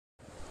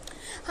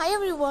Hi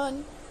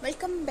everyone,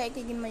 welcome back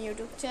again my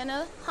YouTube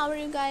channel. How are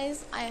you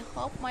guys? I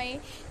hope my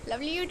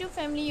lovely YouTube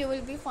family you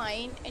will be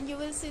fine and you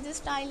will see the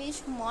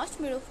stylish, most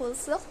beautiful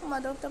silk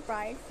mother of the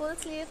bride full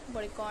sleeve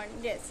bodycon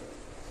dresses.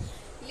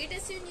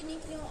 Latest and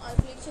unique new all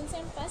collections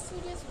and past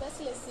videos,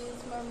 best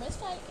lessons, mermaid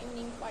style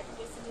evening party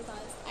dress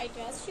designs,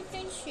 ideas, shift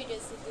and she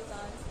dress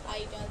designs,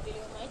 ideas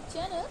below my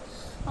channel.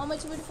 How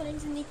much beautiful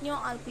and unique new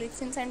all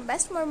collections and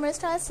best mermaid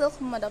style silk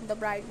mother of the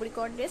bride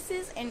bodycon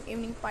dresses and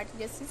evening party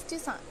dresses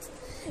designs.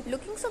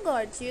 Looking so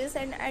gorgeous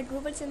and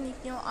adorable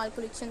unique new all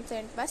collections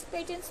and best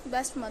patterns,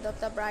 best mother of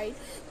the bride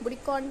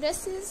bodycon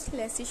dresses,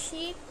 lacy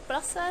chic,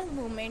 plus size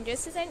women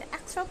dresses and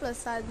extra plus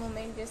size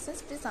women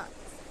dresses designs.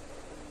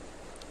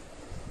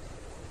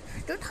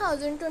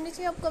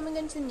 2023 upcoming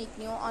and unique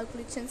new all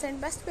collections and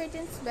best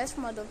patterns, best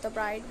mother of the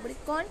bride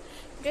bodycon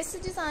dress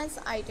designs,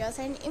 ideas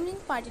and evening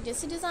party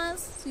dress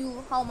designs.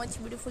 You how much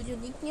beautiful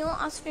unique new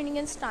outstanding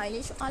and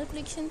stylish all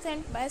collections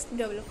and best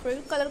developer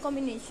color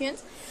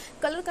combinations,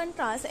 color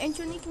contrast and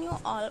unique new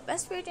all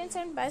best patterns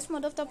and best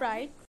mother of the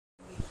bride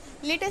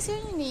latest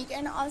and unique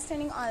and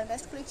outstanding all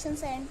best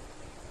collections and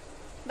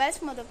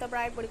best mother of the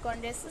bride bodycon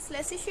dresses,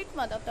 lacy sheet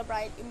mother of the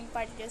bride evening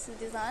party dresses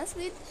designs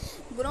with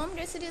groom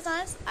dress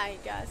designs,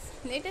 ideas.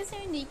 Latest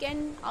and unique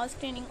and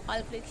outstanding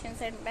all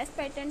collections and best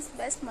patterns,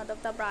 best mother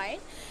of the bride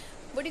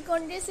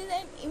bodycon dresses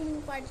and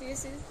evening party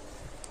dresses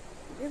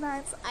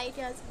designs,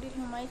 ideas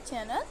during my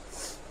channel.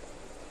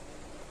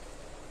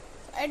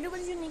 Adorable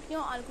unique new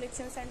all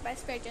collections and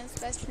best patterns,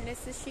 best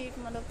lacy sheet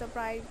mother of the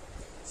bride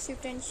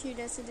shift and she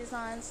dress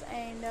designs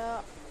and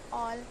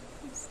all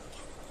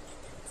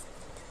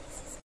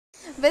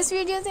best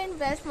videos and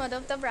best mother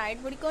of the bride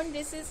bodycon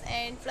dresses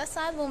and plus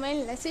size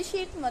women lacy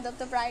sheet mother of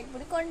the bride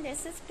bodycon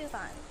dresses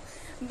design,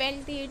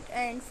 belted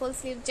and full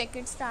sleeve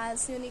jacket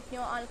styles, unique new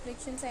all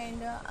collections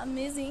and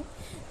amazing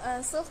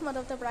silk mother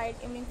of the bride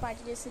evening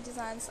party dresses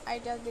designs,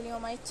 ideas below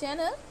my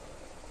channel.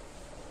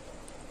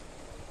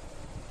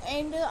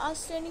 And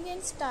outstanding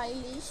and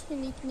stylish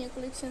unique new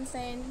collections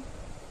and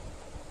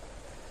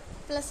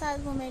plus size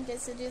women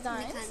dresses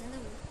designs.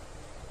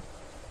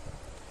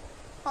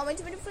 How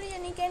much beautiful,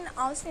 unique and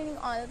outstanding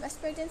all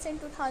best patterns in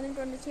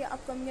 2023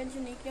 upcoming and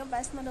unique new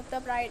best month of the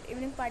bride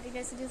evening party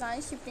dress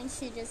design, shipping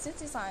she dresses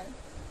design.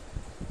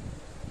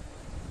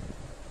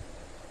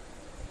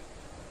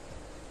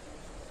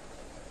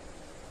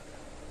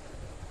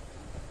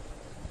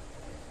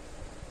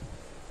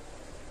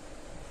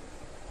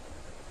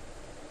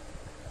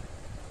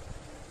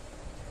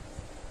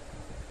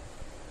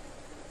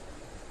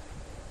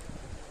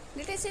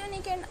 Latest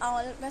unique and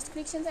all best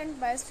collections and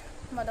best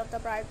mother of the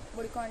bride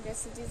bodycon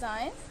dress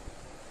designs.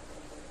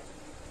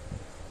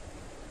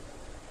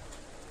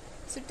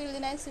 So till the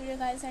next video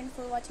guys, and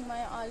for watching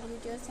my all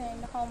videos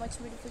and how much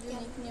beautiful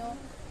unique new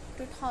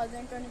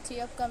 2023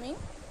 upcoming.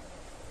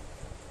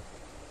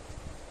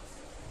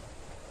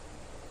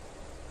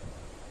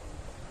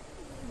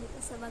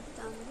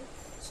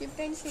 Shift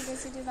and she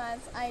dress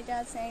designs,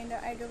 ideas and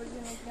adorable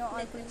unique new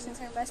all collections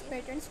and best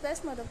patterns,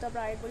 best mother of the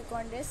bride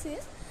bodycon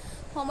dresses.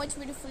 How much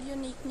beautiful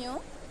unique new